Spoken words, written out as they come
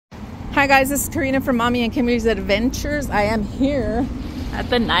Hi guys, this is Karina from Mommy and Kimmy's Adventures. I am here at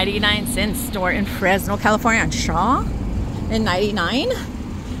the 99-cent store in Fresno, California on Shaw in 99.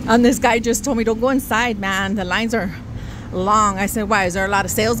 And this guy just told me, don't go inside, man. The lines are long. I said, why? Is there a lot of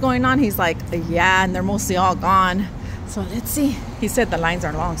sales going on? He's like, yeah, and they're mostly all gone. So let's see. He said the lines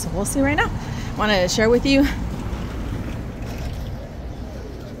are long, so we'll see right now. I want to share with you.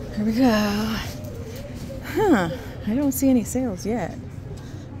 Here we go. I don't see any sales yet.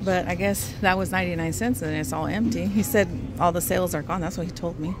 But I guess that was 99 cents and it's all empty. He said all the sales are gone. That's what he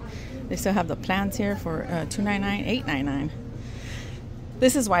told me. They still have the plans here for $2.99, $8.99.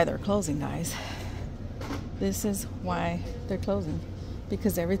 This is why they're closing, guys. This is why they're closing.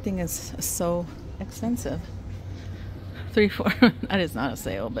 Because everything is so expensive. 3, 4. That is not a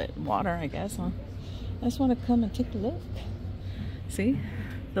sale, but water, I guess, huh? I just want to come and take a look. See?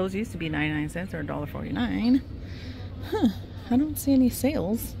 Those used to be 99 cents or $1.49. Huh. I don't see any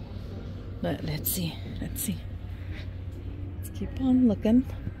sales, but let's see. Let's keep on looking.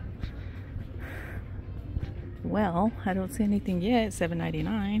 Well, I don't see anything yet.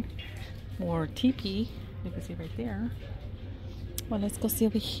 $7.99 or TP. You can see right there. Well, let's go see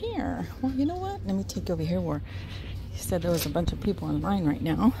over here. Well, you know what? Let me take you over here where he said there was a bunch of people online right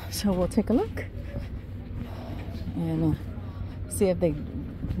now. So we'll take a look and see if they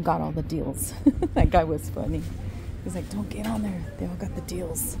got all the deals. That guy was funny. He's like, don't get on there. They all got the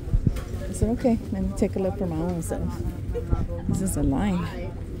deals. I said, okay, let me take a look for my own self. This is a line.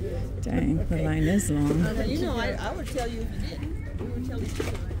 Dang, the line is long. You know, I would tell you if you didn't. We would tell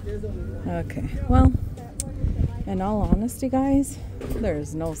you. Okay, well, in all honesty, guys,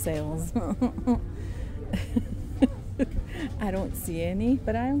 there's no sales. I don't see any,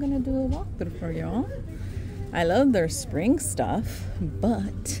 but I'm going to do a walkthrough for y'all. I love their spring stuff,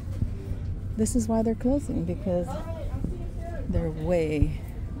 but this is why they're closing, because they're way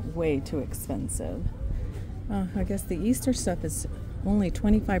too expensive. I guess the Easter stuff is only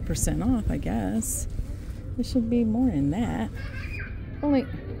 25% off, I guess. It should be more than that. Only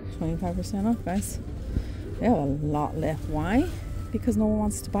 25% off, guys. They have a lot left. Why? Because no one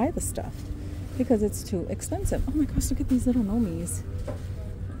wants to buy the stuff. Because it's too expensive. Oh my gosh, look at these little nomies.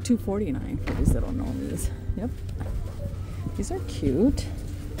 $2.49 for these little nomies. Yep. These are cute.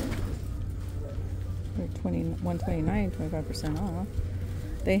 They're $129, 25% off.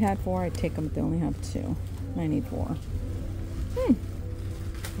 They had 4, I'd take them, but they only have 2. I need 4.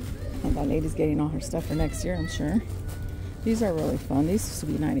 And that lady's getting all her stuff for next year, I'm sure. These are really fun. These used to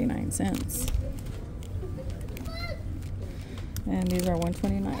be 99 cents. And these are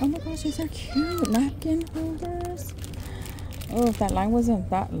 $129. Oh my gosh, these are cute. Napkin holders. Oh, if that line wasn't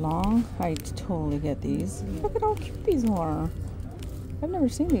that long, I'd totally get these. Look at how cute these are. I've never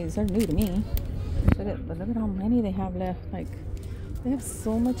seen these. They're new to me. But look at how many they have left. Like, they have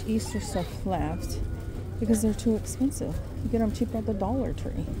so much Easter stuff left because they're too expensive. You get them cheaper at the Dollar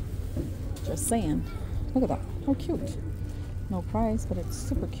Tree. Just saying. Look at that. How cute. No price, but it's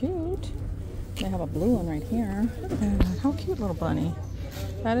super cute. They have a blue one right here. Look at that. How cute, little bunny.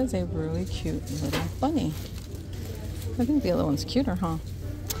 That is a really cute little bunny. I think the other one's cuter, huh?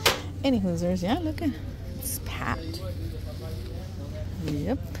 Any hoosers. Yeah, look at it's packed.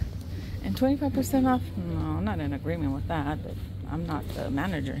 Yep. And 25% off? No, I'm not in agreement with that, but I'm not the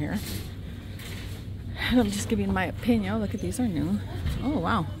manager here. I'm just giving my opinion. Oh, look at these are new. Oh,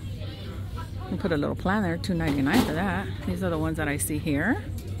 wow. I put a little plan there, $2.99 for that. These are the ones that I see here.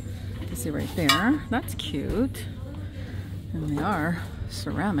 You see right there. That's cute. And they are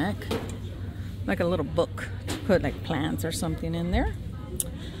ceramic. Like a little book to put like plants or something in there.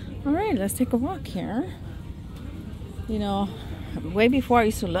 All right, let's take a walk here. You know, way before I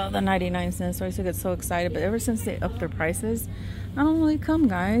used to love the 99 cents, so I used to get so excited, but ever since they upped their prices, I don't really come,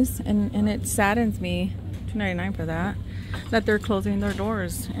 guys, and it saddens me, $2.99 for that they're closing their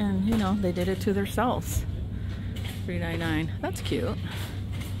doors, and you know, they did it to themselves. $3.99. That's cute.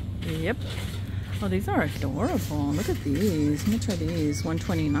 Yep. Oh, these are adorable. Look at these. Let me try these.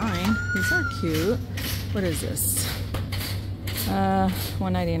 $129. These are cute. What is this?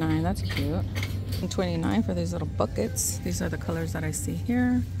 $1.99. That's cute. $29 for these little buckets. These are the colors that I see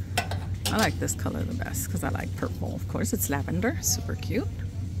here. I like this color the best because I like purple. Of course, it's lavender. Super cute.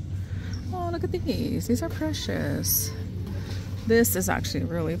 Oh, look at these. These are precious. This is actually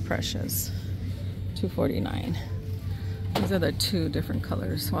really precious. $2.49. These are the 2 different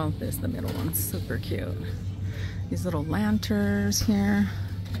colors. Well, this the middle one. Super cute. These little lanterns here.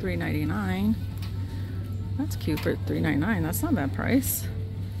 $3.99. That's cute for $3.99. That's not a bad price.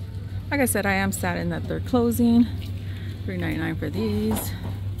 Like I said, I am saddened that they're closing. $3.99 for these.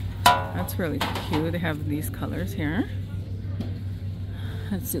 That's really cute. They have these colors here.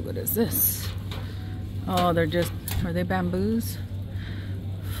 Let's see, what is this? Oh, are they bamboos?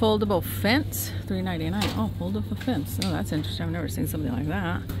 Foldable fence, $3.99. Oh, foldable fence. Oh, that's interesting. I've never seen something like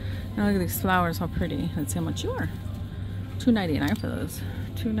that. Now look at these flowers, how pretty. Let's see how much you are. $2.99 for those.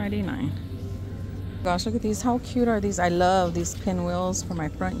 $2.99. Gosh, look at these. How cute are these? I love these pinwheels for my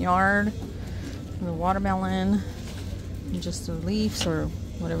front yard. The watermelon, and just the leaves, or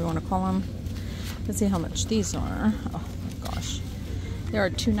whatever you want to call them. Let's see how much these are. Oh my gosh. They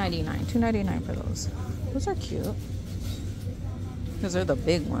are $2.99. $2.99 for those. Those are cute. Because they're the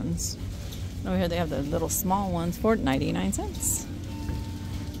big ones. Over here they have the little small ones for 99 cents.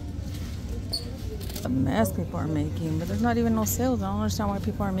 A mess people are making, but there's not even no sales. I don't understand why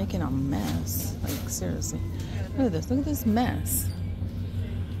people are making a mess. Like, seriously. Look at this. Look at this mess.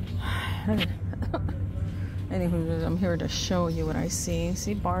 Anywho, I'm here to show you what I see.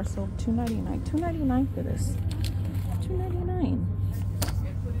 See, bar soap, $2.99. $2.99 for this. $2.99.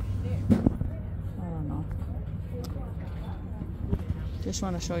 Just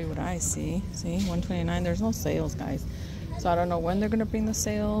want to show you what I see. See, $1.29. There's no sales, guys. So I don't know when they're going to bring the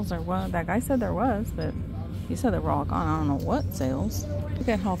sales or what. That guy said there was, but he said they were all gone. I don't know what sales. Look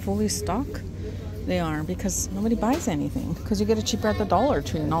at how fully stocked they are, because nobody buys anything. Because you get it cheaper at the Dollar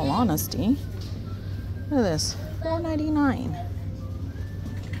Tree, in all honesty. Look at this. $4.99.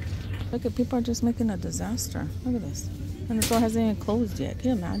 Look at, people are just making a disaster. Look at this. And the store hasn't even closed yet. Can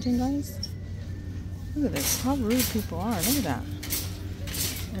you imagine, guys? Look at this. How rude people are. Look at that.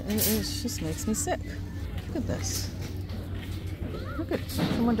 It just makes me sick. Look at this. Look at,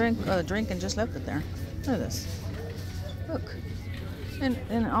 someone drank a drink and just left it there. Look at this. Look. And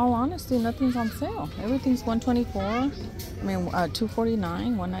in all honesty, nothing's on sale. Everything's $124. I mean,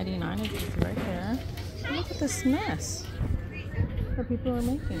 $249, $199 is right there. Look at this mess that people are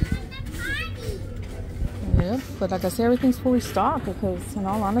making. Yep, but like I say, everything's fully stocked because in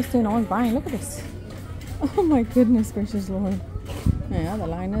all honesty, no one's buying. Look at this. Oh my goodness gracious Lord. Yeah, the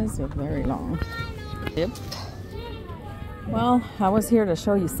line is very long. Yep. Well, I was here to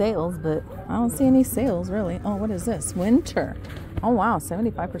show you sales, but I don't see any sales really. Oh, what is this? Winter. Oh wow,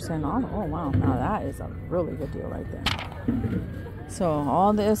 75% off. Oh wow, now that is a really good deal right there. So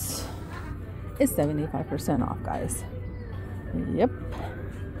all this is 75% off, guys. Yep.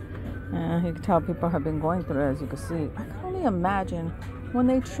 You can tell people have been going through it, as you can see. I can only imagine when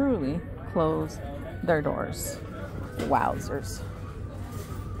they truly close their doors. Wowzers.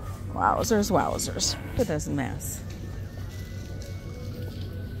 Wowzers, wowzers. Look at this mess.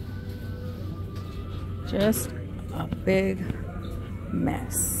 Just a big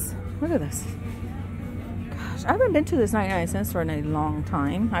mess. Look at this. Gosh, I haven't been to this 99 cent store in a long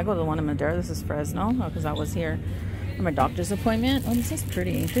time. I go to the one in Madera. This is Fresno, because I was here for my doctor's appointment. Oh, this is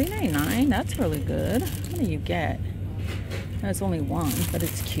pretty. $3.99. That's really good. What do you get? That's only one, but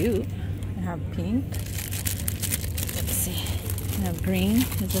it's cute. I have pink. Let's see. I have green.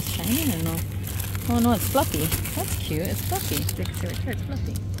 Is this shiny or no? Oh no, it's fluffy. That's cute. It's fluffy. You can see right here, it's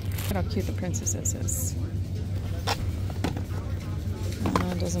fluffy. Look how cute the princess is.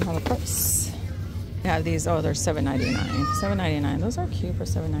 It doesn't have a price. They have these. Oh, they're $7.99. $7.99. Those are cute for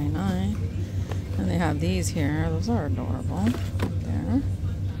 $7.99. And they have these here. Those are adorable. Right there.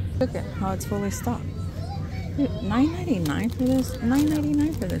 Look at how it's fully stocked. $9.99 for this.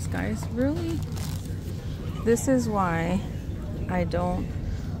 $9.99 for this, guys. Really? This is why I don't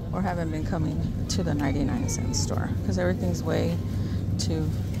or haven't been coming to the 99 cent store, because everything's way too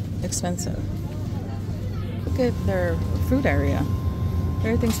expensive. Look at their fruit area.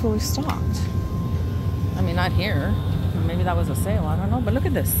 Everything's fully stocked. I mean, not here. Maybe that was a sale. I don't know. But look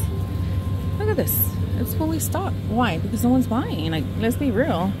at this. Look at this. It's fully stocked. Why? Because no one's buying. Like, let's be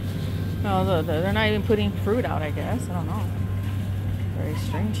real. No, they're not even putting fruit out, I guess. I don't know. Very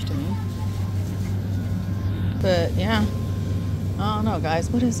strange to me. But, yeah. I don't know, guys.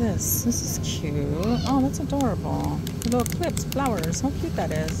 What is this? This is cute. Oh, that's adorable. Little clips, flowers. How cute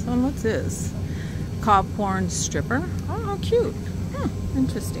that is. Oh, what's this? Cob corn stripper. Oh, how cute.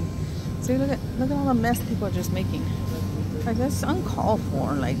 Interesting. See, look at all the mess people are just making. Like, that's uncalled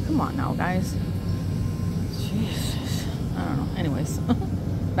for. Like, come on now, guys. Jesus. I don't know. Anyways,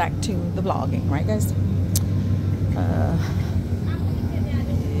 back to the vlogging, right, guys?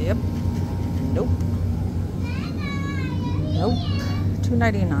 Yep. Nope. Nope.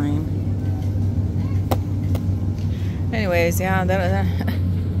 $2.99. Anyways, yeah,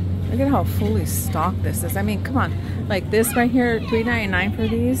 look at how fully stocked this is. I mean, come on. Like this right here, $3.99 for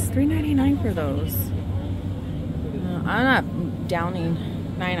these. $3.99 for those. I'm not downing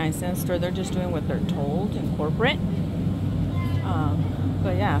 99 cent store. They're just doing what they're told in corporate.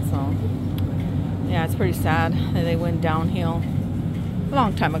 But yeah, so yeah, it's pretty sad that they went downhill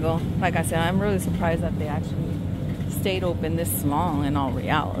long time ago. Like I said, I'm really surprised that they actually stayed open this long in all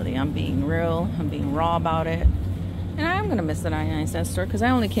reality. I'm being real. I'm being raw about it. And I am going to miss the 99-cent store because I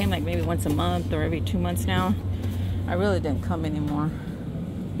only came like maybe once a month or every 2 months now. I really didn't come anymore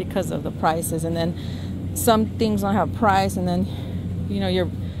because of the prices. And then some things don't have price, and then, you know, you're,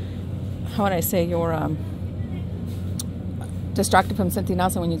 how would I say, you're distracted from something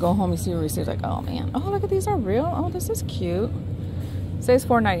else, and when you go home you see your receipt, like, oh man, oh look at these, are real, oh this is cute. It says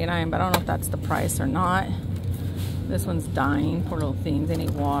 $4.99, but I don't know if that's the price or not. This one's dying, poor little things, they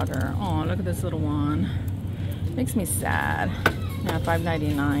need water. Oh, look at this little one, makes me sad. Yeah,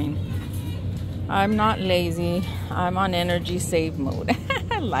 $5.99. I'm not lazy, I'm on energy save mode.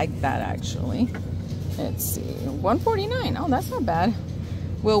 I like that actually. Let's see, $1.49. Oh, that's not bad.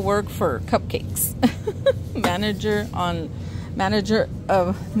 Will work for cupcakes. Manager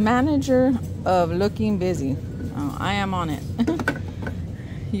of looking busy. Oh, I am on it.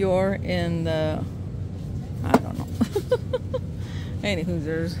 You're in the, I don't know.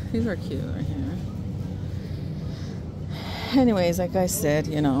 Anywho, these are cute right here. Anyways, like I said,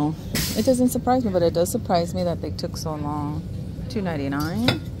 you know, it doesn't surprise me, but it does surprise me that they took so long.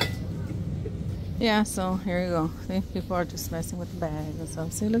 $2.99. Yeah, so here you go. See, people are just messing with the bags and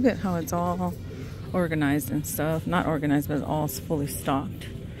stuff. See, look at how it's all organized and stuff. Not organized, but it's all fully stocked.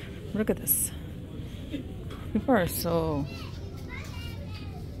 Look at this. People are so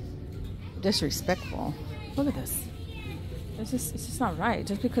disrespectful. Look at this. It's just not right.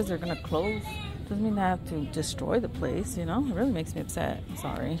 Just because they're gonna close doesn't mean they have to destroy the place, you know? It really makes me upset. I'm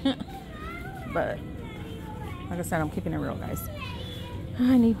sorry. But like I said, I'm keeping it real, guys.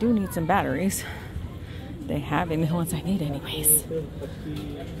 I do need some batteries. They have any ones I need anyways.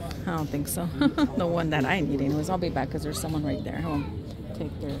 I don't think so. The one that I need anyways. I'll be back because there's someone right there who will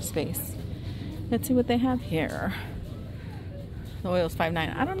take their space. Let's see what they have here. The oil's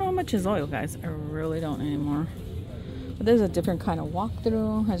 $5.99. I don't know how much is oil, guys. I really don't anymore. But there's a different kind of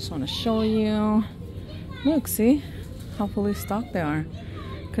walkthrough. I just want to show you. Look, see how fully stocked they are.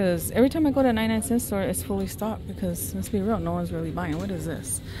 Because every time I go to a 99-cent store, it's fully stocked. Because let's be real, no one's really buying. What is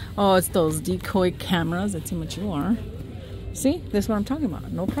this? Oh, it's those decoy cameras. That's how much you are. See, this is what I'm talking about.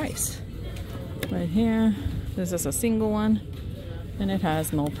 No price. Right here, this is a single one, and it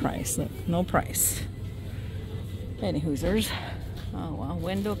has no price. Look, no price. Any Hoosers. Oh well,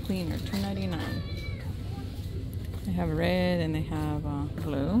 window cleaner, $2.99. They have red and they have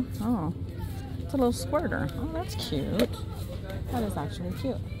blue. Oh, it's a little squirter. Oh, that's cute. That is actually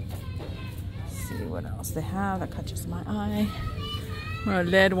cute. Let's see what else they have that catches my eye. Or a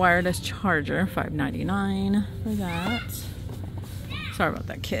LED wireless charger, $5.99 for that. Sorry about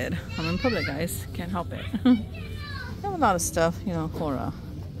that kid. I'm in public, guys. Can't help it. I have a lot of stuff, you know, for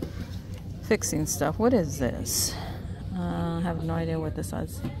fixing stuff. What is this? I have no idea what this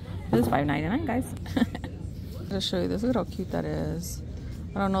is. This is $5.99, guys. I'll show you this. Look at how cute that is.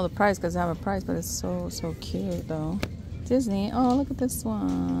 I don't know the price because I have a price, but it's so cute though. Disney. Oh, look at this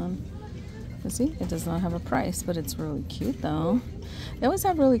one. You see, it does not have a price, but it's really cute though. They always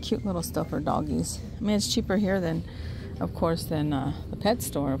have really cute little stuff for doggies. I mean, it's cheaper here than, of course, than the pet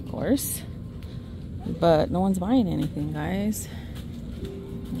store, of course. But no one's buying anything, guys.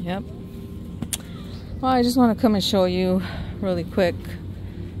 Yep. Well, I just want to come and show you really quick.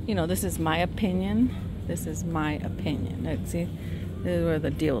 You know, this is my opinion. This is my opinion. Let's see. These were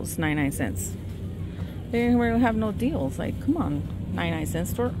the deals, 99 cents. They didn't really have no deals. Like, come on, 99-cent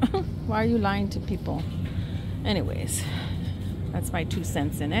store. Why are you lying to people? Anyways, that's my 2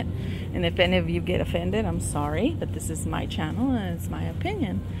 cents in it. And if any of you get offended, I'm sorry, but this is my channel and it's my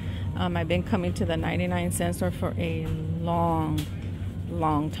opinion. I've been coming to the 99-cent store for a long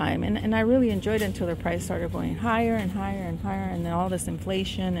time, and I really enjoyed it until the price started going higher and higher and higher, and then all this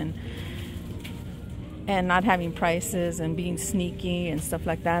inflation and not having prices and being sneaky and stuff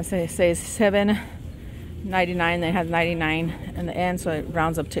like that. So it says $7.99, they have 99 in the end, so it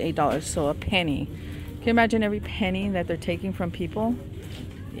rounds up to $8, so a penny. Can you imagine every penny that they're taking from people?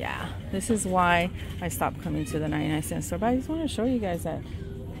 Yeah, this is why I stopped coming to the 99-cent store. But I just want to show you guys that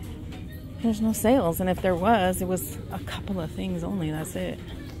there's no sales, and if there was, it was a couple of things only. That's it.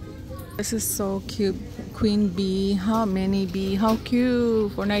 This is so cute. Queen bee. How many bee? How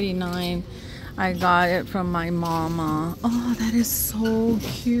cute. $4.99. I got it from my mama. Oh, that is so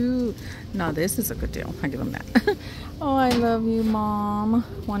cute. Now this is a good deal. I give them that. Oh, I love you, Mom.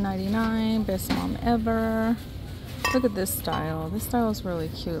 $1.99. Best mom ever. Look at this style. This style is really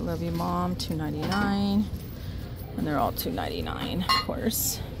cute. Love you, Mom. $2.99. And they're all $2.99, of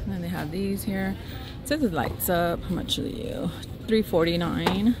course. And then they have these here. It says it lights up. How much are you?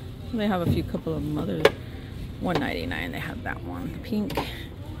 $3.49. They have a couple of them other $1.99. They have that one. Pink.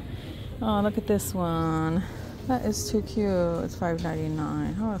 Oh, look at this one. That is too cute. It's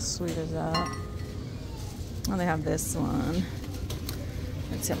 $5.99. How sweet is that? And they have this one.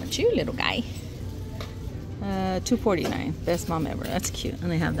 Let's see how much you, little guy. $2.49. Best mom ever. That's cute.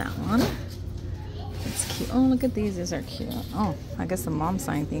 And they have that one. That's cute. Oh, look at these. These are cute. Oh, I guess the mom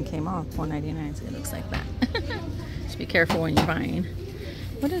sign thing came off. $4.99. So it looks like that. Just be careful when you're buying.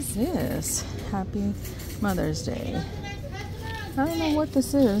 What is this? Happy Mother's Day. I don't know what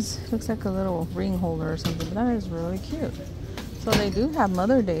this is. Looks like a little ring holder or something, but that is really cute. So they do have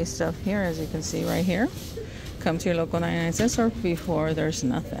Mother Day stuff here, as you can see right here. Come to your local 99-cent store before there's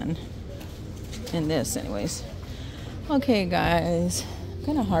nothing in this anyways. Okay, guys.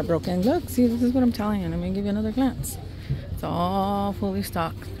 Kind of heartbroken. Look, see, this is what I'm telling you. Let me give you another glance. It's all fully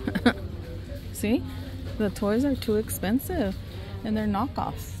stocked. See? The toys are too expensive. And they're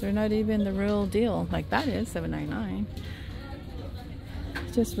knockoffs. They're not even the real deal. Like that is $7.99.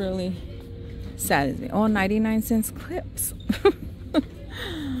 Just really saddens me. Oh, 99-cent clips.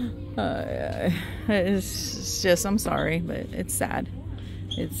 It's just, I'm sorry, but it's sad.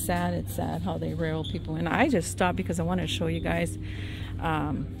 It's sad how they rail people. And I just stopped because I want to show you guys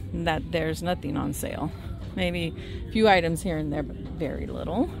that there's nothing on sale. Maybe a few items here and there, but very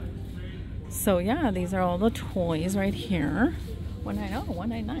little. So yeah, these are all the toys right here.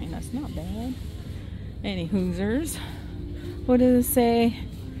 $1.99. That's not bad. Any Hoosers. What does it say?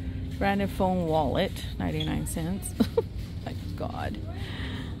 Branded phone wallet, 99 cents. My God.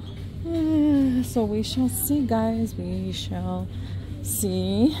 So we shall see, guys. We shall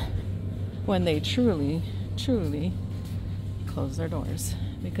see when they truly close their doors.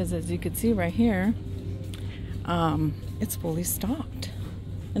 Because as you can see right here, it's fully stocked.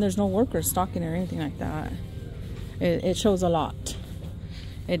 And there's no workers stocking or anything like that. It shows a lot.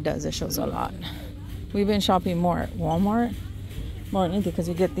 It does. It shows a lot. We've been shopping more at Walmart. More than anything because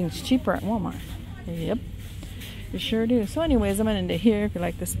you get things cheaper at Walmart. Yep. You sure do. So anyways, I'm going to end it here. If you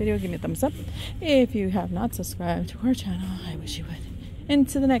like this video, give me a thumbs up. If you have not subscribed to our channel, I wish you would.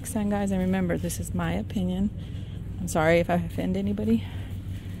 Until the next time, guys. And remember, this is my opinion. I'm sorry if I offend anybody.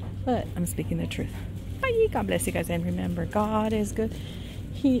 But I'm speaking the truth. Bye. God bless you guys. And remember, God is good.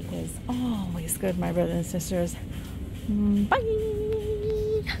 He is always good, my brothers and sisters. Bye.